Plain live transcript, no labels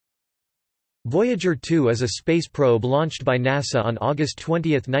Voyager 2 is a space probe launched by NASA on August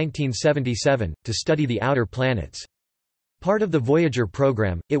 20, 1977, to study the outer planets. Part of the Voyager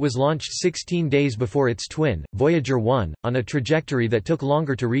program, it was launched 16 days before its twin, Voyager 1, on a trajectory that took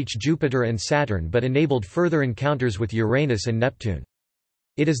longer to reach Jupiter and Saturn but enabled further encounters with Uranus and Neptune.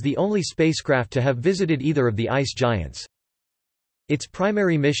 It is the only spacecraft to have visited either of the ice giants. Its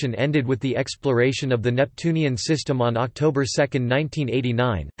primary mission ended with the exploration of the Neptunian system on October 2,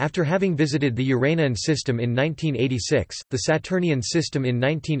 1989, after having visited the Uranian system in 1986, the Saturnian system in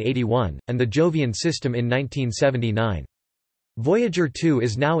 1981, and the Jovian system in 1979. Voyager 2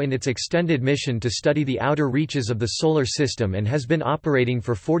 is now in its extended mission to study the outer reaches of the Solar System and has been operating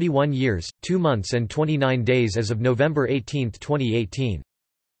for 41 years, 2 months and 29 days as of November 18, 2018.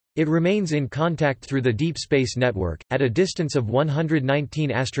 It remains in contact through the Deep Space Network, at a distance of 119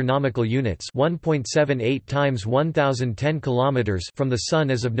 astronomical units (1.78 times 1010 kilometers) from the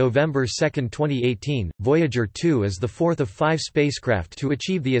Sun as of November 2, 2018. Voyager 2 is the fourth of 5 spacecraft to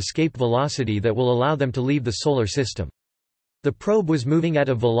achieve the escape velocity that will allow them to leave the Solar System. The probe was moving at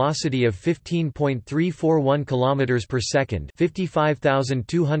a velocity of 15.341 km per second,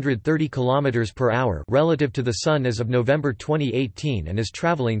 55,230 km per hour relative to the Sun as of November 2018 and is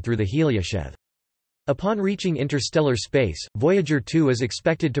traveling through the heliosheath. Upon reaching interstellar space, Voyager 2 is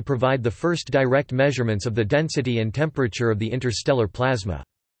expected to provide the first direct measurements of the density and temperature of the interstellar plasma.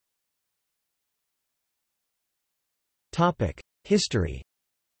 Topic: History.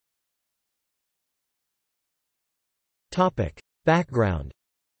 Background.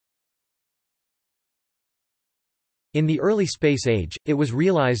 In the early space age, it was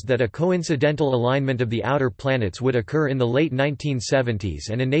realized that a coincidental alignment of the outer planets would occur in the late 1970s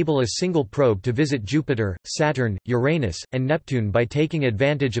and enable a single probe to visit Jupiter, Saturn, Uranus, and Neptune by taking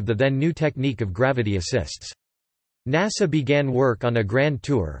advantage of the then new technique of gravity assists. NASA began work on a grand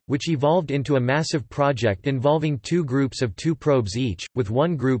tour, which evolved into a massive project involving 2 groups of 2 probes each, with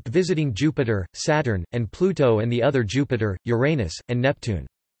one group visiting Jupiter, Saturn, and Pluto and the other Jupiter, Uranus, and Neptune.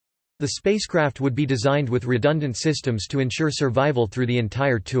 The spacecraft would be designed with redundant systems to ensure survival through the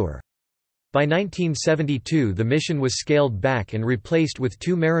entire tour. By 1972 the mission was scaled back and replaced with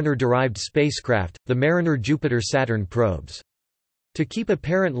 2 Mariner-derived spacecraft, the Mariner Jupiter-Saturn probes. To keep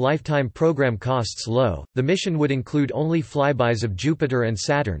apparent lifetime program costs low, the mission would include only flybys of Jupiter and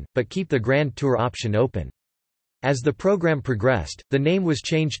Saturn, but keep the Grand Tour option open. As the program progressed, the name was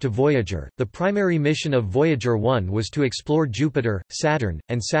changed to Voyager. The primary mission of Voyager 1 was to explore Jupiter, Saturn,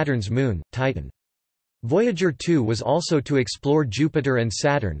 and Saturn's moon, Titan. Voyager 2 was also to explore Jupiter and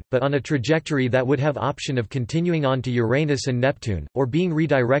Saturn, but on a trajectory that would have option of continuing on to Uranus and Neptune, or being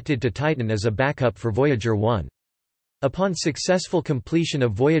redirected to Titan as a backup for Voyager 1. Upon successful completion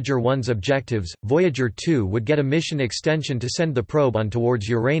of Voyager 1's objectives, Voyager 2 would get a mission extension to send the probe on towards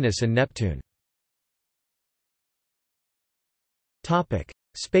Uranus and Neptune.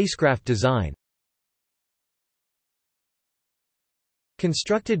 Spacecraft design.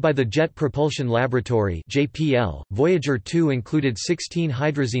 Constructed by the Jet Propulsion Laboratory (JPL), Voyager 2 included 16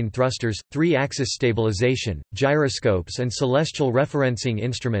 hydrazine thrusters, 3-axis stabilization, gyroscopes and celestial referencing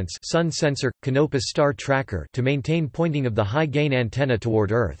instruments sun sensor, Canopus star tracker to maintain pointing of the high-gain antenna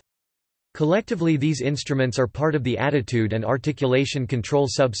toward Earth. Collectively these instruments are part of the Attitude and Articulation Control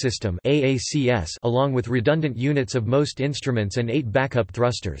Subsystem (AACS) along with redundant units of most instruments and 8 backup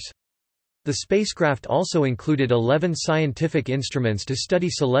thrusters. The spacecraft also included 11 scientific instruments to study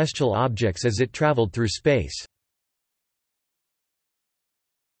celestial objects as it traveled through space.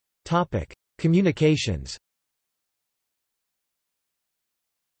 Communications.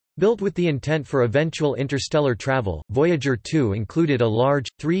 Built with the intent for eventual interstellar travel, Voyager 2 included a large,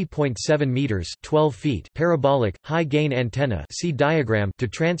 3.7 meters (12 feet) parabolic, high-gain antenna see diagram to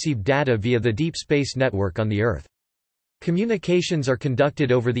transceive data via the Deep Space Network on the Earth. Communications are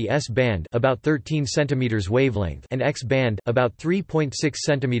conducted over the S-band about 13 cm wavelength and X-band about 3.6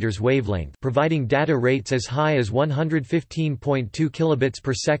 cm wavelength, providing data rates as high as 115.2 kilobits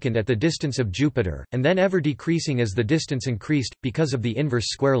per second at the distance of Jupiter, and then ever decreasing as the distance increased, because of the inverse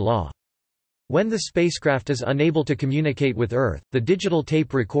square law. When the spacecraft is unable to communicate with Earth, the digital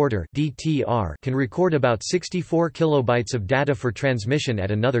tape recorder (DTR) can record about 64 kilobytes of data for transmission at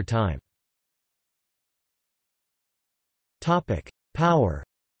another time. Power.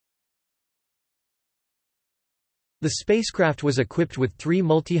 The spacecraft was equipped with 3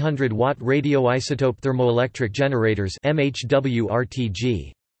 multi-100-watt radioisotope thermoelectric generators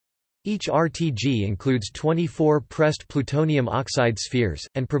 (MHW-RTG). Each RTG includes 24 pressed plutonium oxide spheres,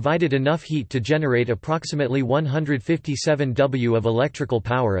 and provided enough heat to generate approximately 157 W of electrical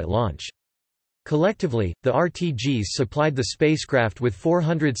power at launch. Collectively, the RTGs supplied the spacecraft with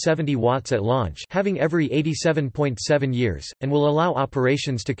 470 watts at launch, having every 87.7 years, and will allow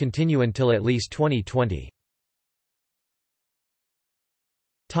operations to continue until at least 2020.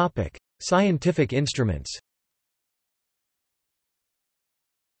 Topic: Scientific instruments.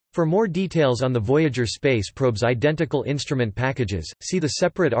 For more details on the Voyager space probe's identical instrument packages, see the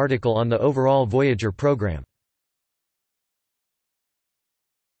separate article on the overall Voyager program.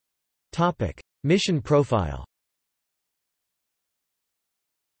 Topic: Mission profile.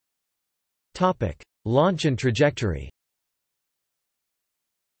 Topic: Launch and trajectory.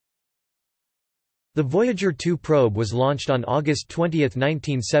 The Voyager 2 probe was launched on August 20,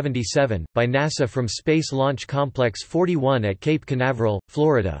 1977, by NASA from Space Launch Complex 41 at Cape Canaveral,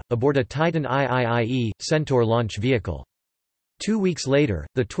 Florida, aboard a Titan IIIE Centaur launch vehicle. 2 weeks later,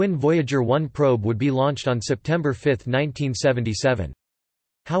 the twin Voyager 1 probe would be launched on September 5, 1977.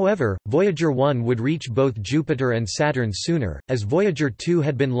 However, Voyager 1 would reach both Jupiter and Saturn sooner, as Voyager 2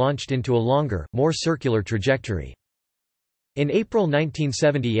 had been launched into a longer, more circular trajectory. In April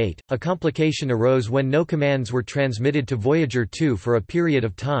 1978, a complication arose when no commands were transmitted to Voyager 2 for a period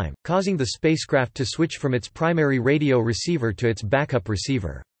of time, causing the spacecraft to switch from its primary radio receiver to its backup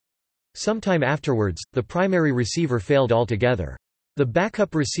receiver. Sometime afterwards, the primary receiver failed altogether. The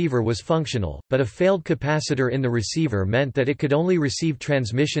backup receiver was functional, but a failed capacitor in the receiver meant that it could only receive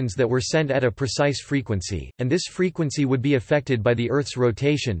transmissions that were sent at a precise frequency, and this frequency would be affected by the Earth's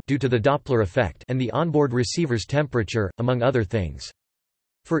rotation due to the Doppler effect and the onboard receiver's temperature, among other things.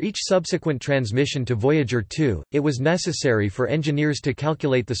 For each subsequent transmission to Voyager 2, it was necessary for engineers to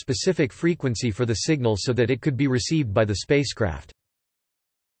calculate the specific frequency for the signal so that it could be received by the spacecraft.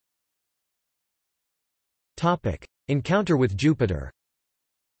 Encounter with Jupiter.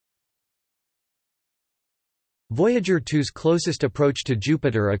 Voyager 2's closest approach to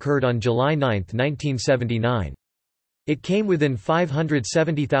Jupiter occurred on July 9, 1979. It came within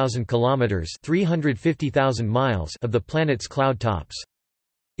 570,000 kilometers (350,000 miles) of the planet's cloud tops.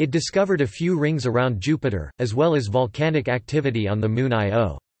 It discovered a few rings around Jupiter, as well as volcanic activity on the Moon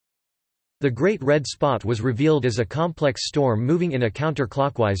Io. The Great Red Spot was revealed as a complex storm moving in a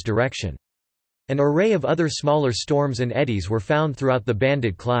counterclockwise direction. An array of other smaller storms and eddies were found throughout the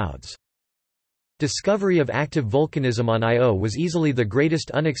banded clouds. Discovery of active volcanism on Io was easily the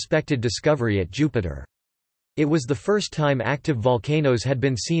greatest unexpected discovery at Jupiter. It was the first time active volcanoes had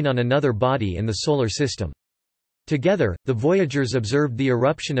been seen on another body in the Solar System. Together, the Voyagers observed the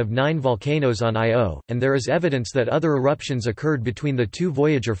eruption of 9 volcanoes on Io, and there is evidence that other eruptions occurred between the 2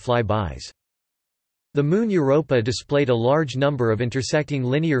 Voyager flybys. The Moon Europa displayed a large number of intersecting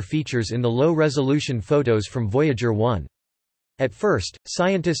linear features in the low-resolution photos from Voyager 1. At first,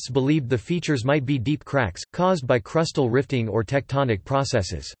 scientists believed the features might be deep cracks, caused by crustal rifting or tectonic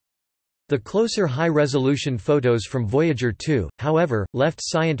processes. The closer high-resolution photos from Voyager 2, however, left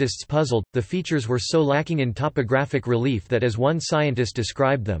scientists puzzled. The features were so lacking in topographic relief that, as one scientist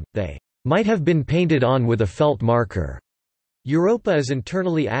described them, they might have been painted on with a felt marker. Europa is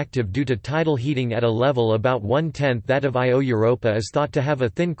internally active due to tidal heating at a level about 1/10 that of Io. Europa is thought to have a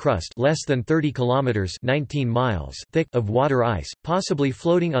thin crust less than 30 kilometers (19 miles) thick of water ice, possibly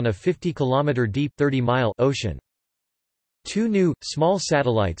floating on a 50-kilometer deep (30-mile) ocean. 2 new, small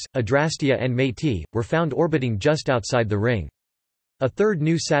satellites, Adrastea and Métis, were found orbiting just outside the ring. A third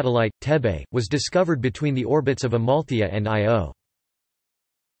new satellite, Thebe, was discovered between the orbits of Amalthea and Io.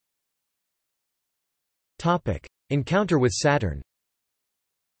 Encounter with Saturn.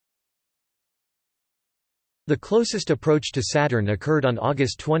 The closest approach to Saturn occurred on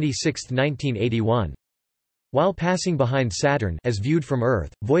August 26, 1981. While passing behind Saturn as viewed from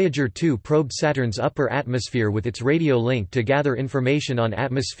Earth, Voyager 2 probed Saturn's upper atmosphere with its radio link to gather information on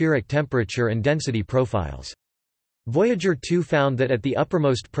atmospheric temperature and density profiles. Voyager 2 found that at the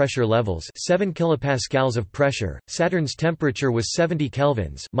uppermost pressure levels, 7 kilopascals of pressure, Saturn's temperature was 70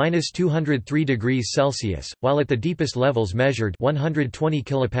 kelvins (-203 degrees Celsius), while at the deepest levels measured 120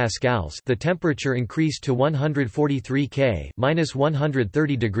 kilopascals, the temperature increased to 143 K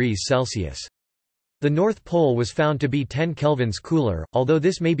 (-130 degrees Celsius). The North Pole was found to be 10 kelvins cooler, although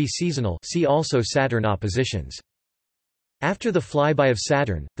this may be seasonal. See also Saturn oppositions. After the flyby of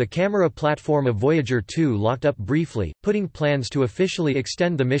Saturn, the camera platform of Voyager 2 locked up briefly, putting plans to officially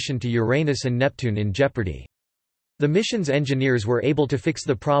extend the mission to Uranus and Neptune in jeopardy. The mission's engineers were able to fix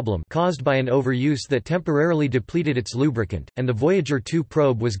the problem caused by an overuse that temporarily depleted its lubricant, and the Voyager 2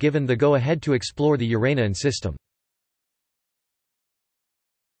 probe was given the go-ahead to explore the Uranian system.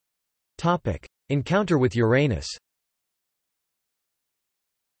 Encounter with Uranus.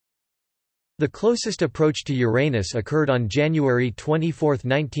 The closest approach to Uranus occurred on January 24,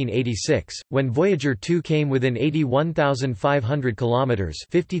 1986, when Voyager 2 came within 81,500 kilometers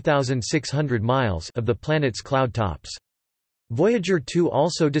 (50,600 miles) of the planet's cloud tops. Voyager 2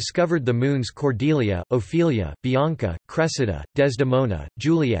 also discovered the moons Cordelia, Ophelia, Bianca, Cressida, Desdemona,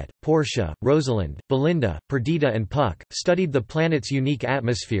 Juliet, Portia, Rosalind, Belinda, Perdita and Puck, studied the planet's unique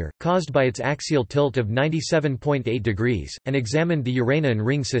atmosphere, caused by its axial tilt of 97.8 degrees, and examined the Uranian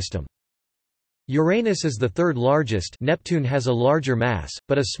ring system. Uranus is the third largest. Neptune has a larger mass,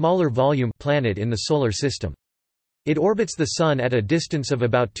 but a smaller volume planet in the Solar System. It orbits the Sun at a distance of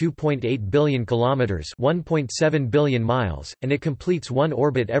about 2.8 billion kilometers (1.7 billion miles), and it completes one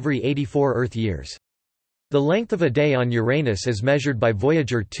orbit every 84 Earth years. The length of a day on Uranus as measured by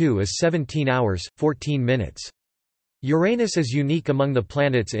Voyager 2 is 17 hours, 14 minutes. Uranus is unique among the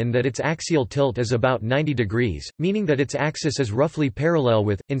planets in that its axial tilt is about 90 degrees, meaning that its axis is roughly parallel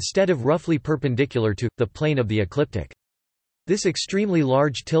with, instead of roughly perpendicular to, the plane of the ecliptic. This extremely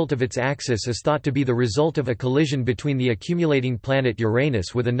large tilt of its axis is thought to be the result of a collision between the accumulating planet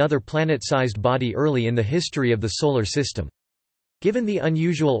Uranus with another planet-sized body early in the history of the Solar System. Given the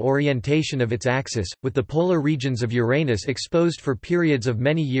unusual orientation of its axis, with the polar regions of Uranus exposed for periods of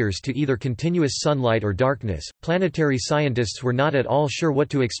many years to either continuous sunlight or darkness, planetary scientists were not at all sure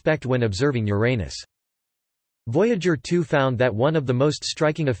what to expect when observing Uranus. Voyager 2 found that one of the most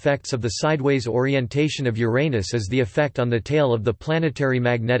striking effects of the sideways orientation of Uranus is the effect on the tail of the planetary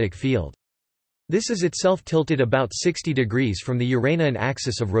magnetic field. This is itself tilted about 60 degrees from the Uranian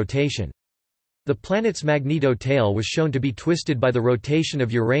axis of rotation. The planet's magneto-tail was shown to be twisted by the rotation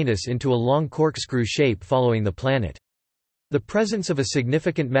of Uranus into a long corkscrew shape following the planet. The presence of a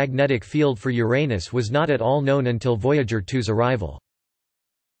significant magnetic field for Uranus was not at all known until Voyager 2's arrival.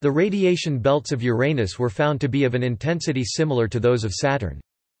 The radiation belts of Uranus were found to be of an intensity similar to those of Saturn.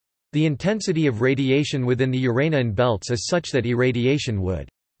 The intensity of radiation within the Uranian belts is such that irradiation would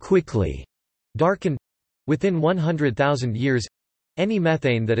quickly darken within 100,000 years any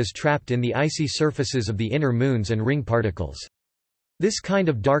methane that is trapped in the icy surfaces of the inner moons and ring particles. This kind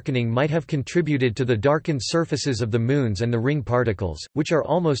of darkening might have contributed to the darkened surfaces of the moons and the ring particles, which are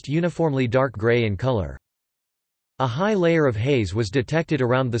almost uniformly dark gray in color. A high layer of haze was detected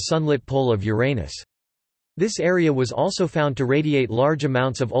around the sunlit pole of Uranus. This area was also found to radiate large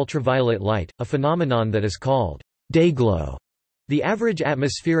amounts of ultraviolet light, a phenomenon that is called dayglow. The average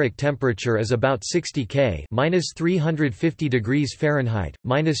atmospheric temperature is about 60 K (-350 degrees Fahrenheit,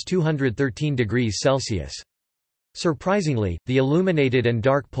 -213 degrees Celsius). Surprisingly, the illuminated and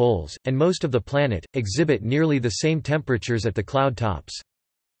dark poles, and most of the planet, exhibit nearly the same temperatures at the cloud tops.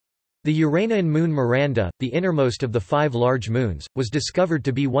 The Uranian moon Miranda, the innermost of the 5 large moons, was discovered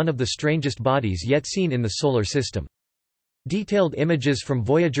to be one of the strangest bodies yet seen in the Solar System. Detailed images from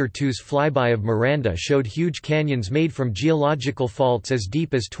Voyager 2's flyby of Miranda showed huge canyons made from geological faults as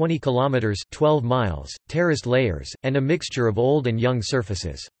deep as 20 kilometers (12 miles), terraced layers, and a mixture of old and young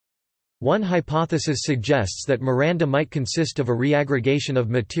surfaces. One hypothesis suggests that Miranda might consist of a reaggregation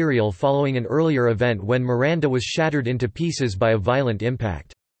of material following an earlier event when Miranda was shattered into pieces by a violent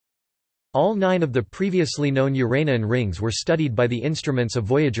impact. All 9 of the previously known Uranian rings were studied by the instruments of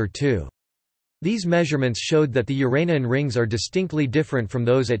Voyager 2. These measurements showed that the Uranian rings are distinctly different from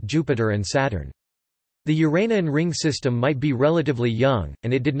those at Jupiter and Saturn. The Uranian ring system might be relatively young,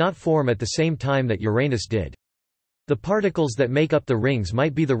 and it did not form at the same time that Uranus did. The particles that make up the rings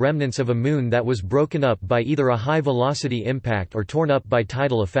might be the remnants of a moon that was broken up by either a high-velocity impact or torn up by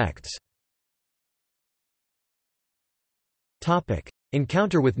tidal effects.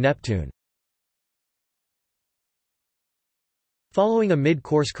 Encounter with Neptune. Following a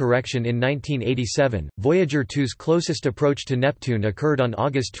mid-course correction in 1987, Voyager 2's closest approach to Neptune occurred on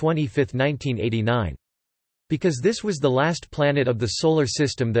August 25, 1989. Because this was the last planet of the Solar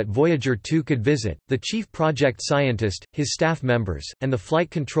System that Voyager 2 could visit, the chief project scientist, his staff members, and the flight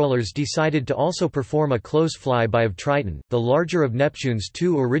controllers decided to also perform a close flyby of Triton, the larger of Neptune's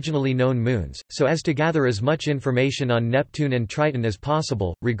 2 originally known moons, so as to gather as much information on Neptune and Triton as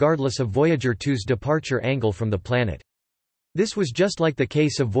possible, regardless of Voyager 2's departure angle from the planet. This was just like the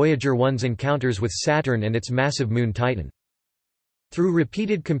case of Voyager 1's encounters with Saturn and its massive moon Titan. Through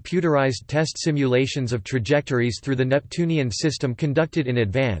repeated computerized test simulations of trajectories through the Neptunian system conducted in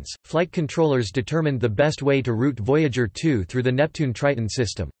advance, flight controllers determined the best way to route Voyager 2 through the Neptune-Triton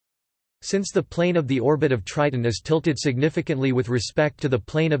system. Since the plane of the orbit of Triton is tilted significantly with respect to the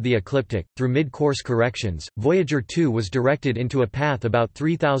plane of the ecliptic, through mid-course corrections, Voyager 2 was directed into a path about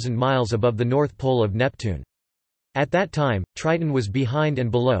 3,000 miles above the north pole of Neptune. At that time, Triton was behind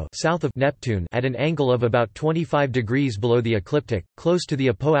and below south of Neptune at an angle of about 25 degrees below the ecliptic, close to the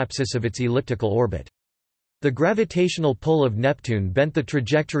apoapsis of its elliptical orbit. The gravitational pull of Neptune bent the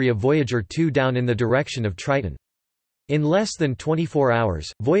trajectory of Voyager 2 down in the direction of Triton. In less than 24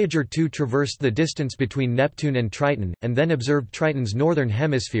 hours, Voyager 2 traversed the distance between Neptune and Triton, and then observed Triton's northern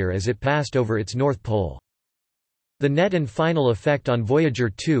hemisphere as it passed over its north pole. The net and final effect on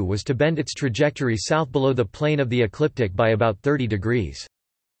Voyager 2 was to bend its trajectory south below the plane of the ecliptic by about 30 degrees.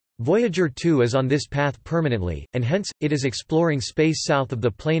 Voyager 2 is on this path permanently, and hence, it is exploring space south of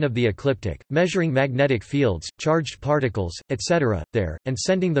the plane of the ecliptic, measuring magnetic fields, charged particles, etc., there, and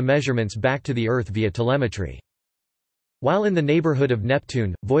sending the measurements back to the Earth via telemetry. While in the neighborhood of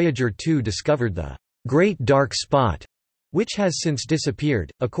Neptune, Voyager 2 discovered the Great Dark Spot, which has since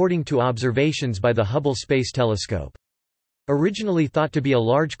disappeared, according to observations by the Hubble Space Telescope. Originally thought to be a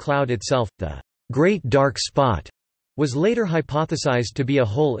large cloud itself, the Great Dark Spot was later hypothesized to be a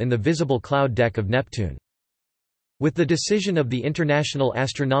hole in the visible cloud deck of Neptune. With the decision of the International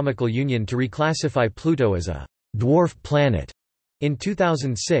Astronomical Union to reclassify Pluto as a dwarf planet in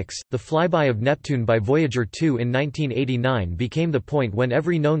 2006, the flyby of Neptune by Voyager 2 in 1989 became the point when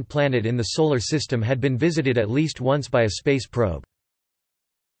every known planet in the Solar System had been visited at least once by a space probe.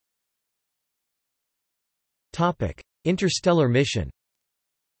 Interstellar mission.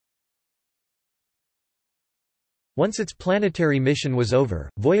 Once its planetary mission was over,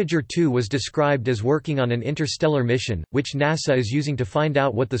 Voyager 2 was described as working on an interstellar mission, which NASA is using to find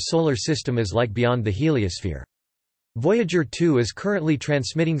out what the Solar System is like beyond the heliosphere. Voyager 2 is currently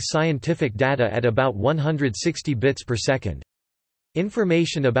transmitting scientific data at about 160 bits per second.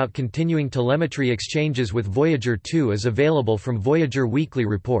 Information about continuing telemetry exchanges with Voyager 2 is available from Voyager weekly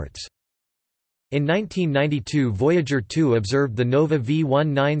reports. In 1992, Voyager 2 observed the nova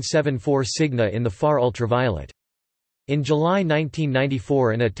V1974 Cygni in the far ultraviolet. In July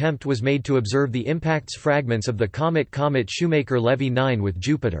 1994, an attempt was made to observe the impacts fragments of the comet Shoemaker-Levy 9 with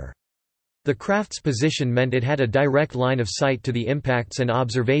Jupiter. The craft's position meant it had a direct line of sight to the impacts, and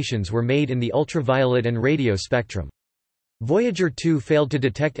observations were made in the ultraviolet and radio spectrum. Voyager 2 failed to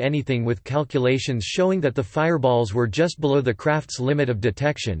detect anything, with calculations showing that the fireballs were just below the craft's limit of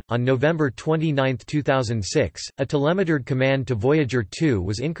detection. On November 29, 2006, a telemetered command to Voyager 2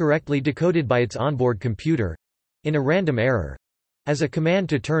 was incorrectly decoded by its onboard computer in a random error as a command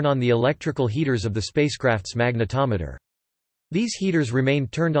to turn on the electrical heaters of the spacecraft's magnetometer. These heaters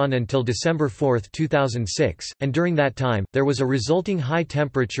remained turned on until December 4, 2006, and during that time, there was a resulting high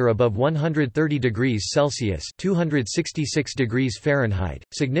temperature above 130 degrees Celsius (266 degrees Fahrenheit),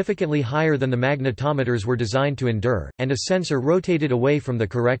 significantly higher than the magnetometers were designed to endure, and a sensor rotated away from the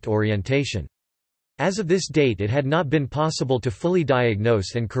correct orientation. As of this date, it had not been possible to fully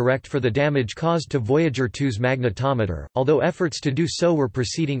diagnose and correct for the damage caused to Voyager 2's magnetometer, although efforts to do so were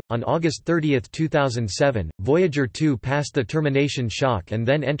proceeding. On August 30, 2007, Voyager 2 passed the termination shock and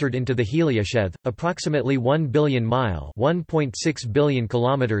then entered into the heliosheath, approximately 1 billion mile (1.6 billion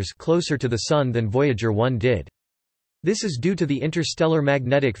kilometers) closer to the Sun than Voyager 1 did. This is due to the interstellar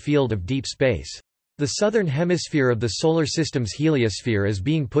magnetic field of deep space. The southern hemisphere of the Solar System's heliosphere is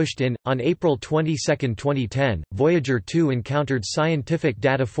being pushed in. On April 22, 2010, Voyager 2 encountered scientific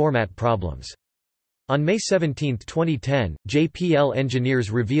data format problems. On May 17, 2010, JPL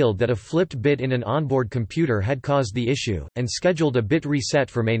engineers revealed that a flipped bit in an onboard computer had caused the issue, and scheduled a bit reset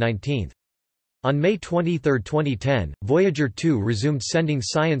for May 19. On May 23, 2010, Voyager 2 resumed sending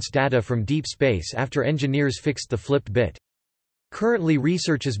science data from deep space after engineers fixed the flipped bit. Currently,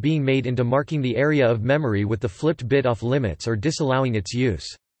 research is being made into marking the area of memory with the flipped bit off limits or disallowing its use.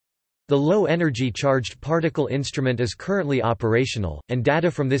 The low-energy charged particle instrument is currently operational, and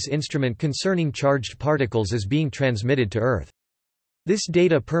data from this instrument concerning charged particles is being transmitted to Earth. This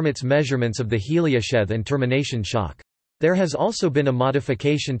data permits measurements of the heliosheath and termination shock. There has also been a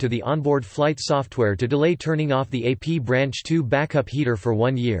modification to the onboard flight software to delay turning off the AP Branch 2 backup heater for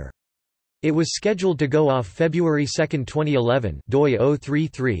 1 year. It was scheduled to go off February 2, 2011, DOI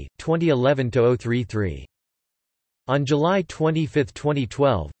 033, 2011-033. On July 25,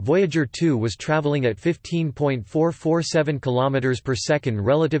 2012, Voyager 2 was traveling at 15.447 km per second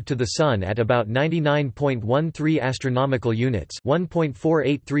relative to the Sun at about 99.13 astronomical units,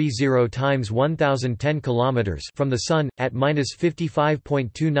 1.4830 times 1010 km from the Sun, at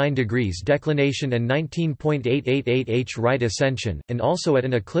 -55.29 degrees declination and 19.888 h right ascension, and also at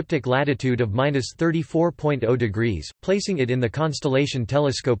an ecliptic latitude of -34.0 degrees, placing it in the constellation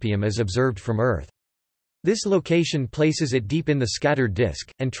Telescopium as observed from Earth. This location places it deep in the scattered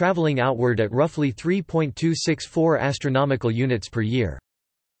disk, and traveling outward at roughly 3.264 astronomical units per year.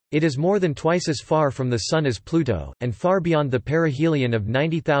 It is more than twice as far from the Sun as Pluto, and far beyond the perihelion of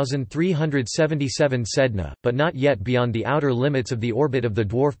 90,377 Sedna, but not yet beyond the outer limits of the orbit of the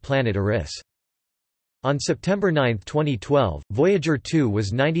dwarf planet Eris. On September 9, 2012, Voyager 2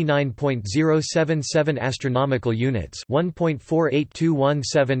 was 99.077 astronomical units,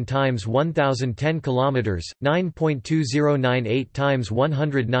 1.48217 times 1010 kilometers, 9.2098 times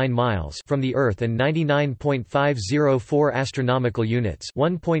 109 miles from the Earth and 99.504 astronomical units,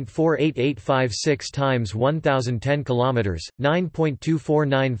 1.48856 times 1010 kilometers,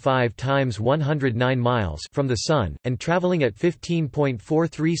 9.2495 times 109 miles from the Sun, and traveling at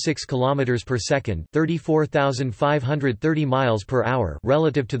 15.436 kilometers per second, 34,530 miles per hour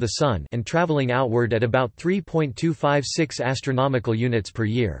relative to the Sun, and traveling outward at about 3.256 astronomical units per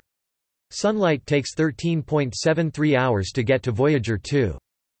year. Sunlight takes 13.73 hours to get to Voyager 2.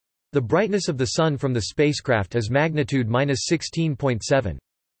 The brightness of the Sun from the spacecraft is magnitude -16.7.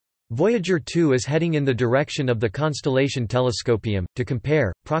 Voyager 2 is heading in the direction of the constellation Telescopium. To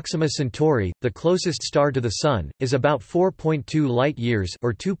compare, Proxima Centauri, the closest star to the Sun, is about 4.2 light-years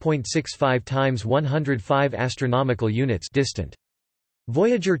or 2.65 times 105 astronomical units distant.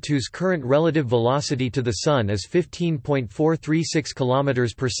 Voyager 2's current relative velocity to the Sun is 15.436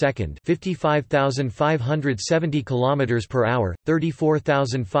 km per second, 55,570 km per hour,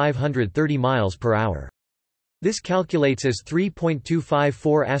 34,530 miles per hour. This calculates as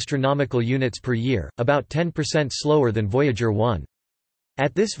 3.254 astronomical units per year, about 10% slower than Voyager 1.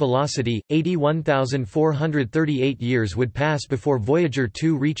 At this velocity, 81,438 years would pass before Voyager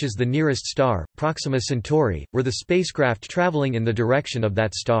 2 reaches the nearest star, Proxima Centauri, were the spacecraft traveling in the direction of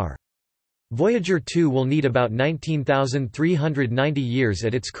that star. Voyager 2 will need about 19,390 years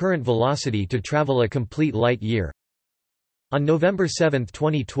at its current velocity to travel a complete light year. On November 7,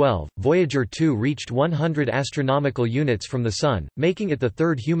 2012, Voyager 2 reached 100 astronomical units from the Sun, making it the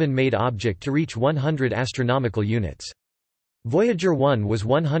third human-made object to reach 100 astronomical units. Voyager 1 was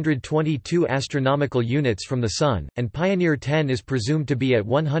 122 astronomical units from the Sun, and Pioneer 10 is presumed to be at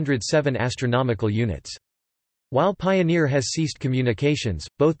 107 astronomical units. While Pioneer has ceased communications,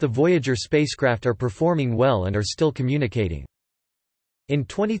 both the Voyager spacecraft are performing well and are still communicating. In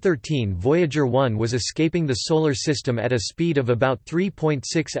 2013, Voyager 1 was escaping the Solar System at a speed of about 3.6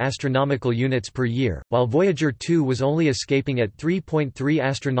 astronomical units per year, while Voyager 2 was only escaping at 3.3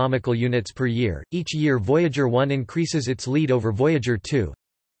 astronomical units per year. Each year Voyager 1 increases its lead over Voyager 2.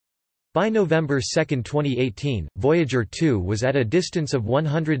 By November 2, 2018, Voyager 2 was at a distance of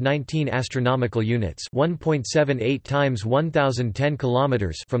 119 astronomical units, 1.78 times 1010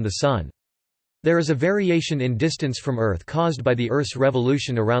 kilometers from the Sun. There is a variation in distance from Earth caused by the Earth's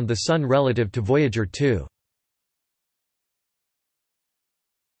revolution around the Sun relative to Voyager 2.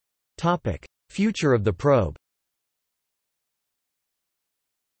 Future of the probe.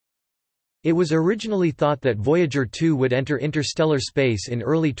 It was originally thought that Voyager 2 would enter interstellar space in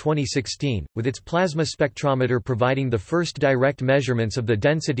early 2016, with its plasma spectrometer providing the first direct measurements of the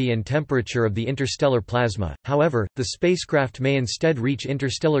density and temperature of the interstellar plasma. However, the spacecraft may instead reach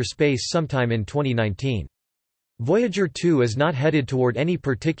interstellar space sometime in 2019. Voyager 2 is not headed toward any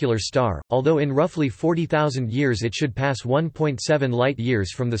particular star, although in roughly 40,000 years it should pass 1.7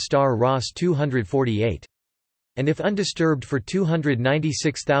 light-years from the star Ross 248. And if undisturbed for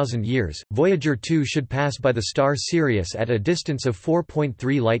 296,000 years, Voyager 2 should pass by the star Sirius at a distance of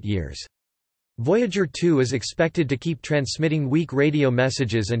 4.3 light-years. Voyager 2 is expected to keep transmitting weak radio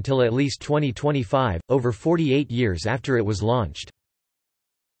messages until at least 2025, over 48 years after it was launched.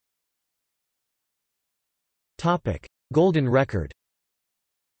 Golden record.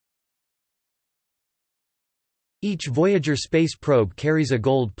 Each Voyager space probe carries a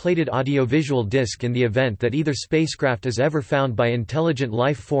gold-plated audiovisual disc in the event that either spacecraft is ever found by intelligent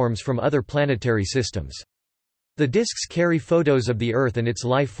life forms from other planetary systems. The discs carry photos of the Earth and its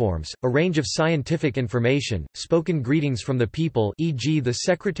life forms, a range of scientific information, spoken greetings from the people, e.g. the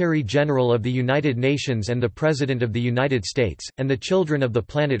Secretary-General of the United Nations and the President of the United States, and the children of the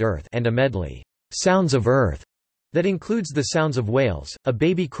planet Earth, and a medley, "Sounds of Earth", that includes the sounds of whales, a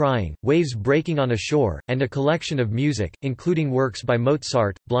baby crying, waves breaking on a shore, and a collection of music, including works by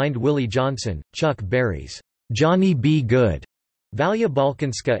Mozart, Blind Willie Johnson, Chuck Berry's "Johnny B. Good", Valia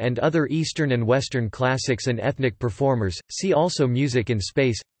Balkanska, and other Eastern and Western classics and ethnic performers. See also Music in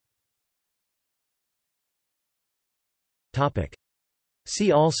space.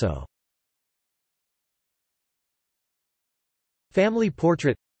 See also Family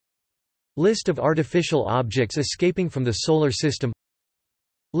portrait, List of artificial objects escaping from the Solar System,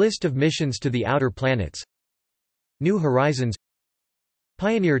 List of missions to the outer planets, New Horizons,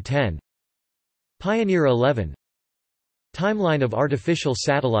 Pioneer 10, Pioneer 11, Timeline of artificial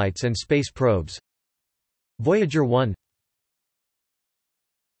satellites and space probes. Voyager 1.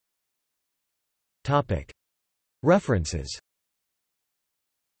 Topic. References.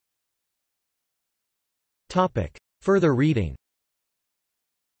 Topic. Further reading.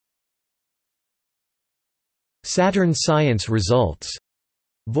 Saturn Science Results.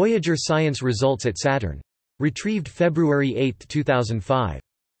 Voyager Science Results at Saturn. Retrieved February 8, 2005.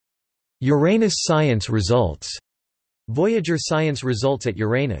 Uranus Science Results. Voyager Science Results at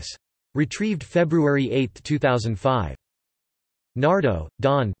Uranus. Retrieved February 8, 2005. Nardo,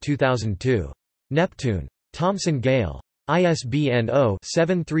 Don 2002. Neptune. Thomson Gale. ISBN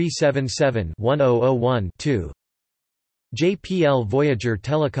 0-7377-1001-2. JPL Voyager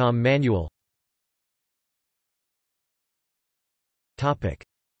Telecom Manual. Topic.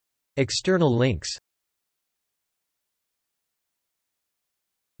 External links.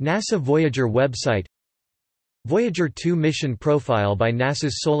 NASA Voyager website. Voyager 2 mission profile by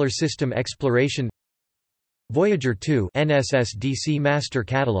NASA's Solar System Exploration. Voyager 2 NSSDC Master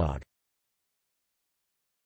Catalog.